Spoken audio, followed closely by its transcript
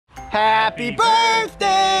Happy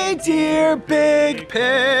birthday, dear Big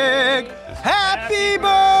Pig. Happy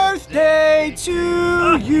birthday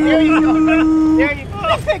to you. There you go. There you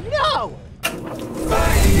go. Big Pig, no. A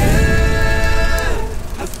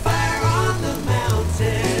fire on the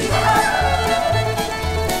mountain.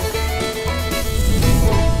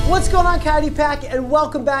 What's going on, Coyote Pack, and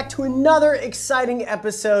welcome back to another exciting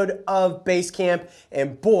episode of Base Camp.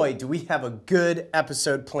 And boy, do we have a good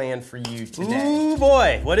episode planned for you today. Ooh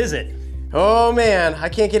boy, what is it? Oh man, I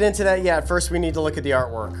can't get into that yet. First, we need to look at the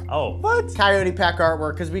artwork. Oh. What? Coyote Pack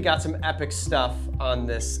artwork, because we got some epic stuff on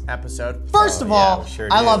this episode. First of all, sure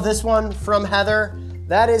I do. love this one from Heather.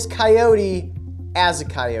 That is Coyote as a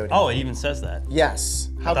coyote. Oh, it even says that. Yes.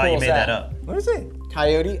 How I thought cool you is made that up. What is it?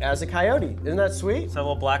 Coyote as a coyote. Isn't that sweet? Is that a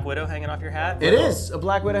little black widow hanging off your hat? It is a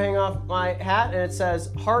black widow hanging off my hat, and it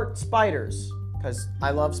says heart spiders, because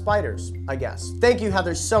I love spiders, I guess. Thank you,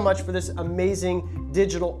 Heather, so much for this amazing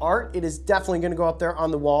digital art. It is definitely gonna go up there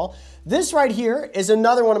on the wall. This right here is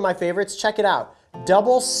another one of my favorites. Check it out.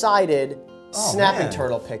 Double-sided snapping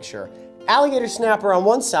turtle picture. Alligator snapper on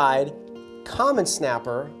one side, common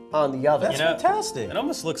snapper on the other. That's fantastic. It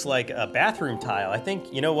almost looks like a bathroom tile. I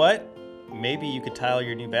think, you know what? Maybe you could tile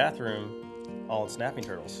your new bathroom all in snapping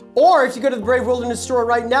turtles. Or if you go to the Brave Wilderness store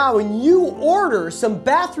right now and you order some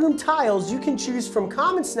bathroom tiles, you can choose from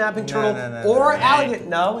common snapping turtle or alligator.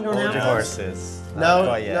 No, we don't have Your those. horses.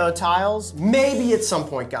 No tiles. Maybe at some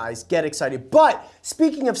point, guys. Get excited. But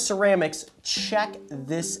speaking of ceramics, check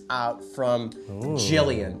this out from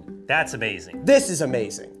Jillian. That's amazing. This is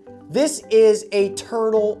amazing. This is a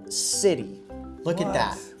turtle city. Look at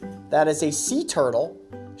that. That is a sea turtle.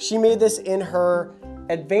 She made this in her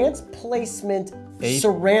advanced placement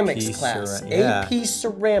ceramics class. AP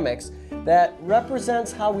ceramics that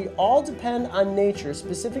represents how we all depend on nature,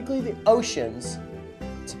 specifically the oceans,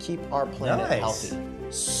 to keep our planet healthy.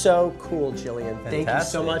 So cool, Jillian. Thank you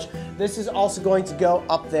so much. This is also going to go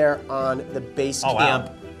up there on the Base Camp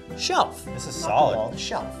shelf. This is solid. Wall, the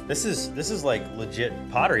shelf. This is like legit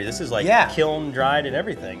pottery. This is like kiln dried and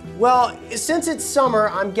everything. Well, since it's summer,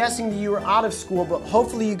 I'm guessing that you were out of school, but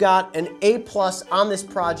hopefully you got an A+ on this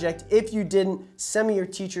project. If you didn't, send me your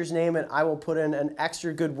teacher's name and I will put in an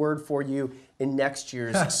extra good word for you in next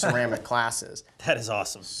year's ceramic classes. That is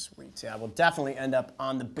awesome. Sweet, yeah, we'll definitely end up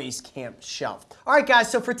on the Base Camp shelf. All right,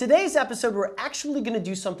 guys, so for today's episode, we're actually gonna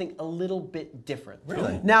do something a little bit different.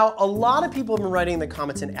 Really? Now, a lot of people have been writing in the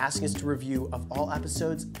comments and asking us to review, of all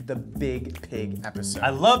episodes, the Big Pig episode.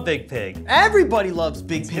 I love Big Pig. Everybody loves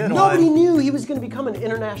Big Pig. Nobody knew he was gonna become an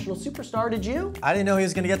international superstar, did you? I didn't know he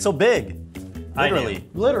was gonna get so big. Literally.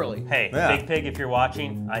 Literally. Hey, Big Pig, if you're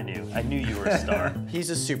watching, I knew you were a star. He's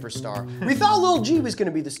a superstar. We thought Lil G was gonna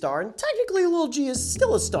be the star, and technically Lil G is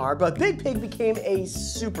still a star, but Big Pig became a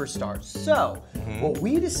superstar. So, what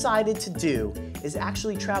we decided to do is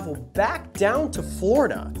actually travel back down to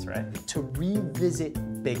Florida. That's right. To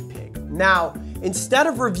revisit Big Pig. Now, instead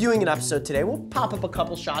of reviewing an episode today, we'll pop up a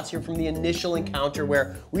couple shots here from the initial encounter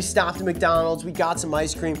where we stopped at McDonald's, we got some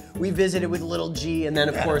ice cream, we visited with Lil G, and then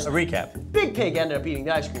of course, a recap. Big Pig ended up eating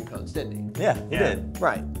the ice cream cones, didn't he? Yeah, he did.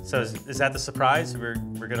 Right. So is that the surprise? We're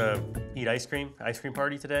gonna eat ice cream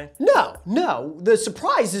party today? No. The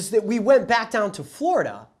surprise is that we went back down to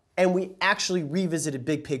Florida and we actually revisited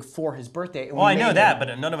Big Pig for his birthday. And Well, I know that,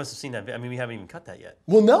 but none of us have seen that. I mean, we haven't even cut that yet.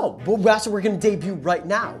 Well, no, but that's what we're gonna debut right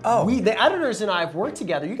now. Oh. The editors and I have worked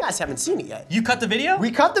together. You guys haven't seen it yet. You cut the video?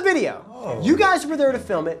 We cut the video. You guys were there to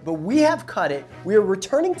film it, but we have cut it. We are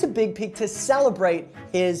returning to Big Pig to celebrate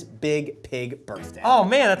his Big Pig birthday. Oh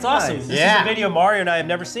man, that's awesome. Nice. This is a video Mario and I have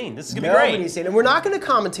never seen. This is gonna be great. Nobody's seen it. And we're not gonna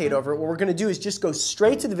commentate over it. What we're gonna do is just go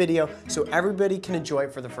straight to the video so everybody can enjoy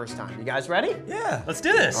it for the first time. You guys ready? Yeah. Let's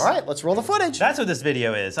do this. All right, let's roll the footage. That's what this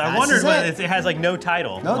video is. I This wondered is why it. it has like no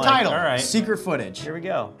title. No I'm like, title. All right. Secret footage. Here we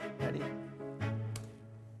go. Ready?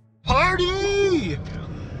 Party!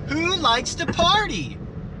 Who likes to party?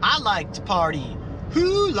 I like to party.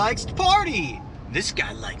 Who likes to party? This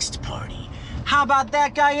guy likes to party. How about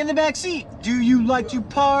that guy in the back seat? Do you like to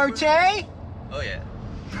party? Oh yeah.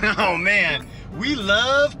 Oh man, we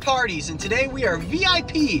love parties, and today we are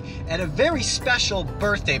VIP at a very special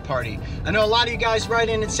birthday party. I know a lot of you guys write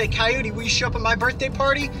in and say, Coyote, will you show up at my birthday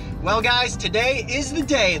party? Well guys, today is the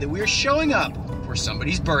day that we're showing up for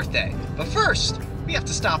somebody's birthday. But first, we have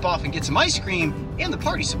to stop off and get some ice cream and the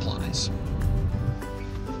party supplies.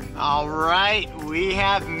 All right, we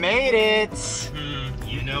have made it.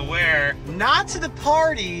 You know where. Not to the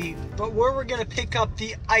party, but where we're gonna pick up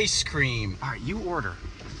the ice cream. All right, you order.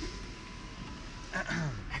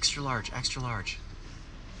 Extra large, extra large.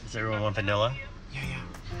 Does everyone want vanilla? Yeah.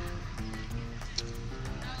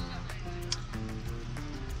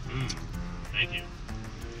 Thank you.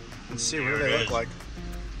 Let's see, what do they look like?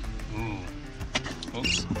 Ooh.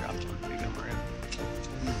 Oops, dropped a big number in.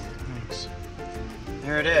 Thanks.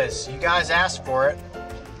 Here it is. You guys asked for it.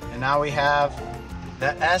 And now we have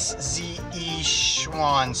the SZE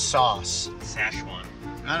Schwan sauce. Szechuan.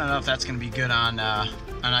 I don't know if that's gonna be good on an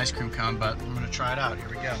ice cream cone, but I'm gonna try it out. Here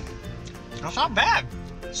we go. That's not bad.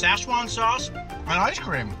 Szechuan sauce and ice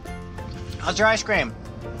cream. How's your ice cream?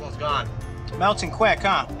 Almost gone. Melting quick,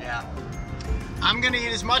 huh? Yeah. I'm gonna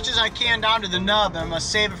eat as much as I can down to the nub, and I'm gonna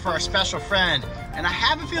save it for our special friend. And I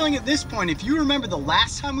have a feeling at this point, if you remember the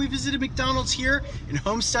last time we visited McDonald's here in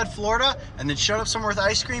Homestead, Florida, and then showed up somewhere with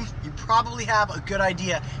ice cream, you probably have a good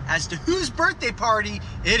idea as to whose birthday party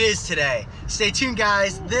it is today. Stay tuned,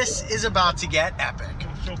 guys. This is about to get epic.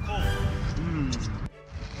 So cool. All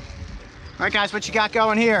right, guys, what you got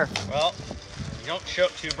going here? Well, you don't show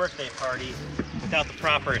up to a birthday party without the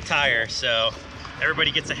proper attire, so everybody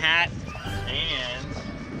gets a hat and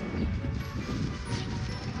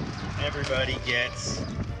everybody gets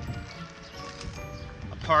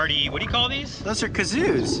a party. What do you call these? Those are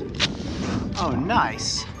kazoos. Oh,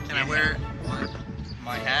 nice. Can I wear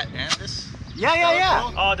my hat and this?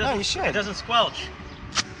 Yeah. Oh, it doesn't, no, you should. It doesn't squelch.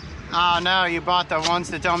 Oh no, you bought the ones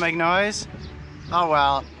that don't make noise? Oh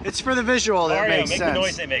well, it's for the visual that Mario, makes make sense. the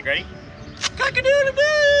noise they make. Ready?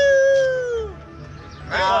 Cock-a-doodle-doo!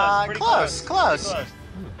 Pretty Close.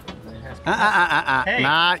 Hey.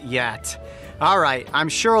 Not yet. All right, I'm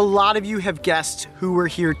sure a lot of you have guessed who we're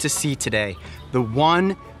here to see today. The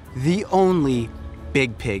one, the only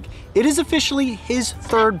Big Pig. It is officially his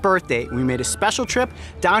 3rd birthday. We made a special trip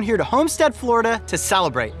down here to Homestead, Florida to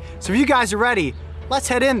celebrate. So if you guys are ready, let's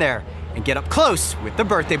head in there and get up close with the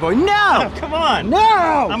birthday boy. No! Oh, come on. No!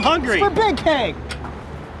 I'm hungry. It's for Big Pig.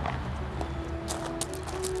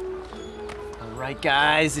 All right,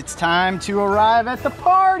 guys, it's time to arrive at the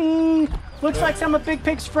party. Looks like some of Big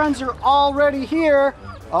Pig's friends are already here.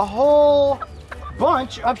 A whole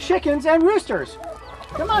bunch of chickens and roosters.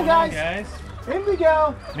 Come on, guys. In we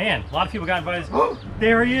go. Man, a lot of people got invited.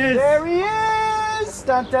 There he is. There he is.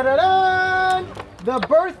 Dun, dun, dun, dun. The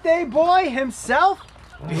birthday boy himself,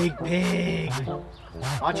 Big Pig.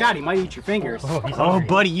 Watch out, he might eat your fingers. Oh,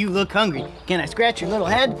 buddy, you look hungry. Can I scratch your little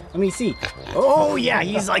head? Let me see. Oh, yeah,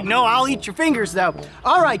 he's like, no, I'll eat your fingers, though.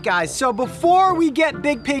 All right, guys, so before we get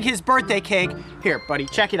Big Pig his birthday cake, here, buddy,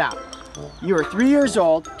 check it out. You are 3 years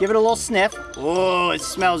old. Give it a little sniff. Oh, it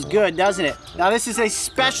smells good, doesn't it? Now, this is a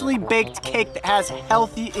specially baked cake that has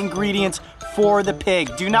healthy ingredients for the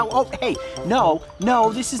pig. Do not, oh, hey, no,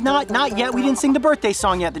 this is not yet. We didn't sing the birthday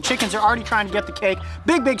song yet. The chickens are already trying to get the cake.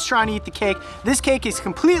 Big Pig's trying to eat the cake. This cake is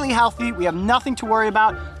completely healthy. We have nothing to worry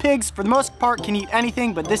about. Pigs, for the most part, can eat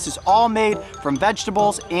anything, but this is all made from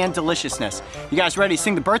vegetables and deliciousness. You guys ready to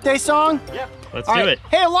sing the birthday song? Yep. Let's All do right. it.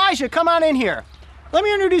 Hey, Elijah, come on in here. Let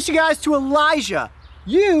me introduce you guys to Elijah.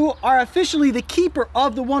 You are officially the keeper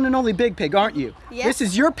of the one and only Big Pig, aren't you? Yes. This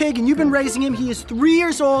is your pig and you've been raising him. He is 3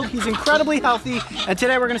 years old. He's incredibly healthy. And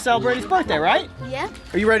today we're gonna celebrate his birthday, right? Yeah.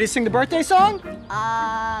 Are you ready to sing the birthday song?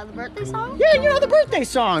 The birthday song? Yeah, you know the birthday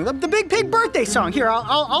song, the Big Pig birthday song. Here,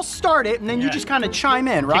 I'll start it and then you just kind of chime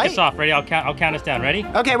in, right? Kick us off. Ready? I'll count us down. Ready?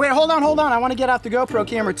 Okay, wait, hold on. I want to get out the GoPro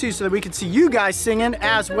camera too so that we can see you guys singing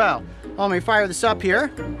as well. Let me fire this up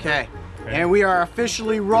here. Okay, and we are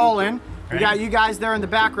officially rolling. We got you guys there in the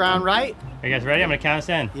background, right? Are you guys ready? I'm gonna count us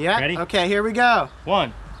in. Yeah. Ready? Okay, here we go.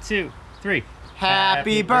 1, 2, 3.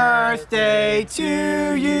 Happy birthday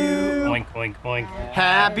to you. Oink, oink, oink.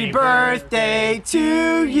 Happy birthday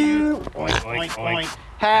to you. Oink, oink, oink.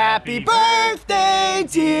 Happy birthday,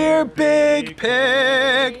 dear Big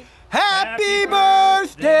Pig. Happy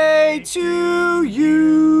birthday to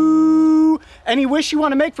you. Any wish you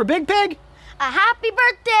want to make for Big Pig? A happy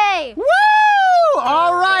birthday! Woo!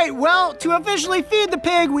 All right, well, to officially feed the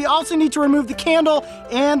pig, we also need to remove the candle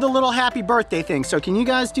and the little happy birthday thing. So can you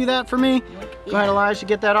guys do that for me? Go ahead, Elijah,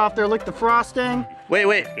 get that off there. Lick the frosting.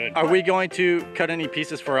 Wait. Are we going to cut any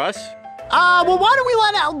pieces for us? Well, why don't we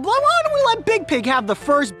let Big Pig have the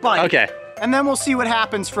first bite? Okay. And then we'll see what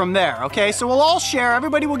happens from there, okay? So we'll all share,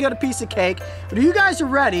 everybody will get a piece of cake. But if you guys are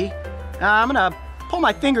ready, I'm gonna pull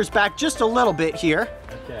my fingers back just a little bit here.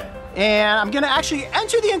 Okay. And I'm gonna actually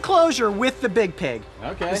enter the enclosure with the Big Pig.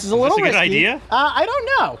 Okay. This is a little Is this a good risky. idea? I don't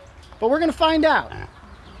know, but we're gonna find out.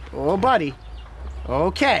 Oh, buddy.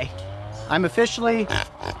 Okay. I'm officially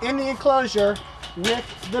in the enclosure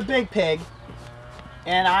with the Big Pig,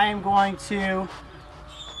 and I am going to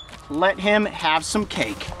let him have some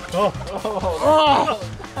cake. Oh.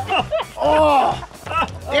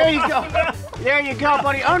 There you go. There you go,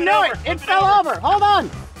 buddy. Oh no, it fell over. Hold on.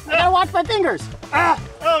 I gotta watch my fingers. Oh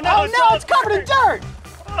Oh no, it's covered in dirt.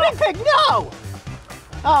 Big Pig, no!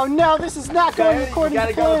 Oh no, this is not going according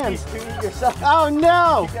to plans. You gotta go a piece to eat yourself. Oh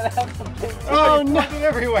no! You gotta have some pig too. Oh no!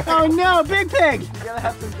 Everywhere. Oh no, Big Pig! You gotta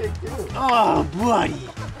have some pig too. Oh buddy,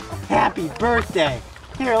 happy birthday!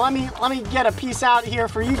 Here, let me get a piece out here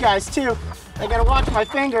for you guys too. I gotta watch my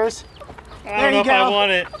fingers. I don't know if I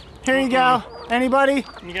want it. Here you go. Anybody?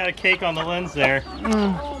 You got a cake on the lens there.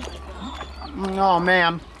 Oh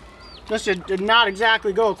man, this did not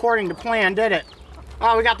exactly go according to plan, did it?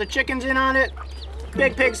 Oh, we got the chickens in on it.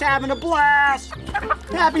 Big Pig's having a blast.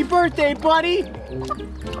 Happy birthday, buddy.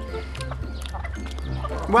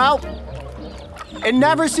 Well, it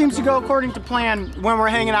never seems to go according to plan when we're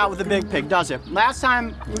hanging out with the Big Pig, does it? Last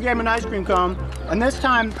time we gave him an ice cream cone, and this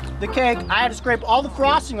time the cake, I had to scrape all the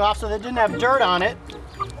frosting off so that it didn't have dirt on it.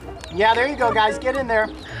 Yeah, there you go, guys. Get in there.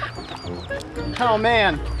 Oh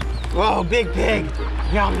man. Whoa, Big Pig.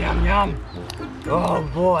 Yum, yum, yum. Oh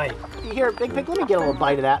boy. Here, Big Pig, let me get a little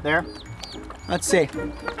bite of that there. Let's see.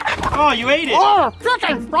 Oh, you ate it. Oh,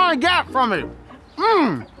 chicken trying to get from me.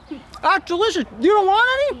 Mmm. That's delicious. You don't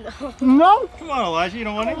want any? No? Come on, Elijah, you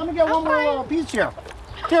don't want it? Let me get one more little piece here.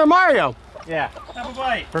 Here, Mario. Yeah. Have a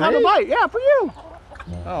bite. Have a bite. Yeah, for you.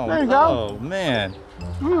 Oh, There you go. Oh, man.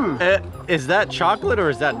 Mmm. Is that chocolate or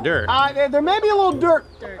is that dirt? There may be a little dirt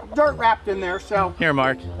wrapped in there, so. Here,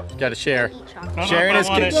 Mark. Got to share. Sharing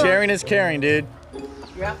Sharing is caring, dude.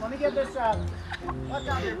 Yeah, let me get this. What's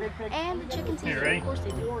out here, Big Pig? And the chickens. You ready? Of course they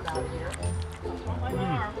do.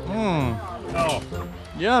 Oh.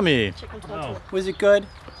 Yummy. Oh. Was it good?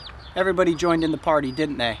 Everybody joined in the party,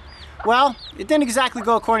 didn't they? Well, it didn't exactly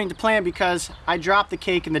go according to plan because I dropped the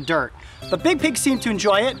cake in the dirt. But Big Pig seemed to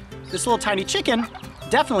enjoy it. This little tiny chicken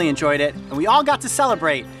definitely enjoyed it. And we all got to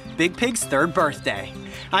celebrate Big Pig's 3rd birthday.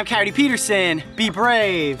 I'm Coyote Peterson. Be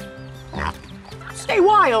brave. Stay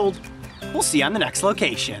wild. We'll see you on the next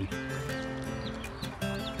location.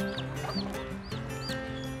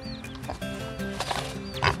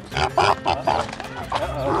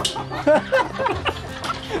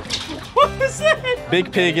 What was that?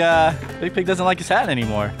 Big Pig doesn't like his hat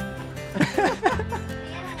anymore.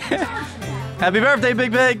 Happy birthday,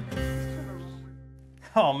 Big Pig.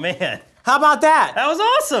 Oh, man. How about that? That was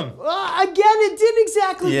awesome. Again, it didn't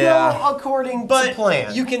exactly go according to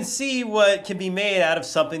plan. You can see what can be made out of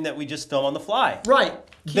something that we just film on the fly. Right.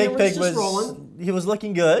 Big Camera's Pig just was rolling. he was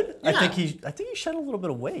looking good. Yeah. I think he shed a little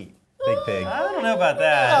bit of weight. Big Pig. I don't know about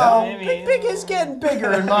that. Oh, Maybe- Big Pig is getting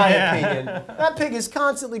bigger in my opinion. That pig is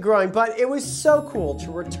constantly growing, but it was so cool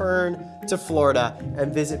to return to Florida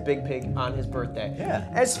and visit Big Pig on his birthday. Yeah.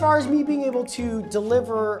 As far as me being able to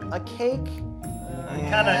deliver a cake, You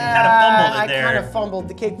kind of fumbled it there. I kind of fumbled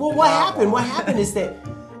the cake. Well, what happened? What happened is that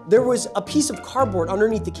there was a piece of cardboard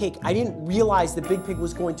underneath the cake. I didn't realize that Big Pig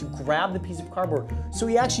was going to grab the piece of cardboard. So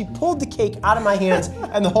he actually pulled the cake out of my hands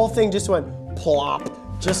and the whole thing just went plop,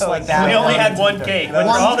 just like that. We only had one cake. Went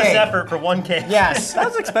through all this effort for one cake. Yes. That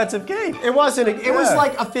was expensive cake. It wasn't, it was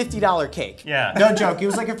like a $50 cake. Yeah. No joke, it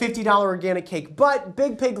was like a $50 organic cake. But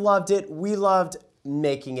Big Pig loved it, we loved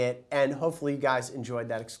making it, and hopefully you guys enjoyed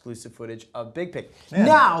that exclusive footage of Big Pig.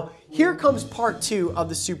 Now, here comes part 2 of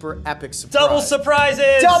the super epic surprise. Double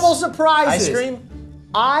surprises! Double surprises! Ice cream?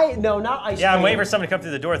 No, not ice cream. Yeah, I'm waiting for someone to come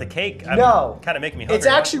through the door with a cake. No. Kind of making me hungry. It's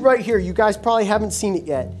actually right here. You guys probably haven't seen it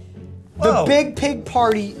yet. The Whoa. Big Pig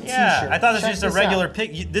Party Yeah, t-shirt. I thought this Check was just a regular out.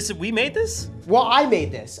 pig. We made this? Well, I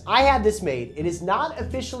made this. I had this made. It is not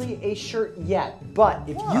officially a shirt yet, but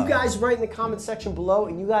if you guys write in the comment section below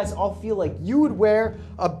and you guys all feel like you would wear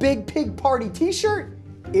a Big Pig Party t-shirt,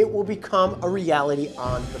 it will become a reality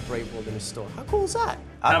on the Brave Wilderness store. How cool is that?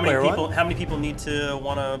 How I'd wear many people need to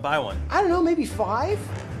want to buy one? I don't know, maybe 5?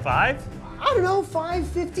 5? I don't know, 5,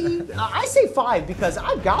 50? I say 5 because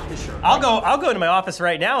I've got the shirt. I'll go into my office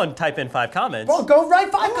right now and type in 5 comments. Well, go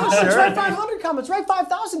write 5 comments, sure. write 500 comments, write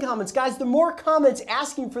 5,000 comments. Guys, the more comments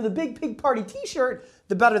asking for the Big Pig Party t-shirt,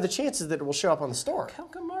 the better the chances that it will show up on the store. How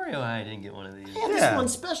come Mario and I didn't get one of these? Yeah, this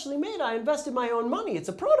one's specially made. I invested my own money. It's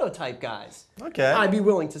a prototype, guys. Okay. I'd be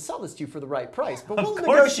willing to sell this to you for the right price, but we'll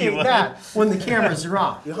course you negotiate would. that when the cameras are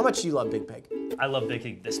off. How much do you love Big Pig? I love Big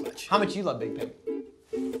Pig this much. How much do you love Big Pig?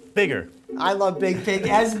 Bigger. I love Big Pig.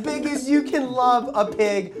 As big as you can love a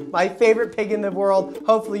pig. My favorite pig in the world.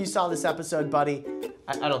 Hopefully you saw this episode, buddy.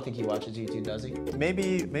 I don't think he watches YouTube, does he?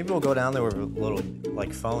 Maybe we'll go down there with a little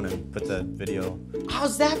like phone and put the video.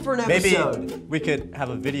 How's that for an Maybe episode? we could have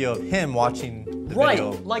a video of him watching the Right,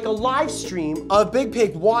 video. like a live stream of Big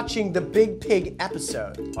Pig watching the Big Pig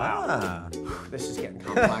episode. Wow. This is getting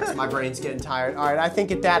complex. My brain's getting tired. All right, I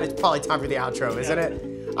think at that it's probably time for the outro, isn't it?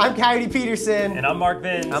 I'm Coyote Peterson. And I'm Mark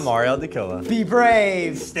Vins. I'm Mario DeCola. Be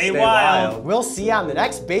brave. Stay wild. We'll see you on the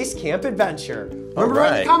next base camp adventure. Remember, write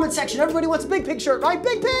in right. the comment section. Everybody wants a Big Pig shirt, right?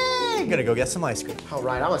 Big I'm Pig! gonna go get some ice cream. All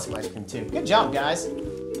right, I want some ice cream too. Good job, guys.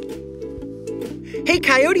 Hey,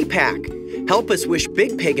 Coyote Pack. Help us wish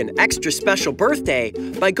Big Pig an extra special birthday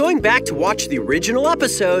by going back to watch the original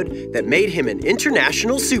episode that made him an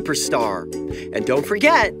international superstar. And don't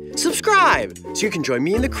forget, subscribe so you can join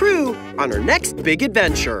me and the crew on our next big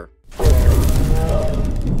adventure.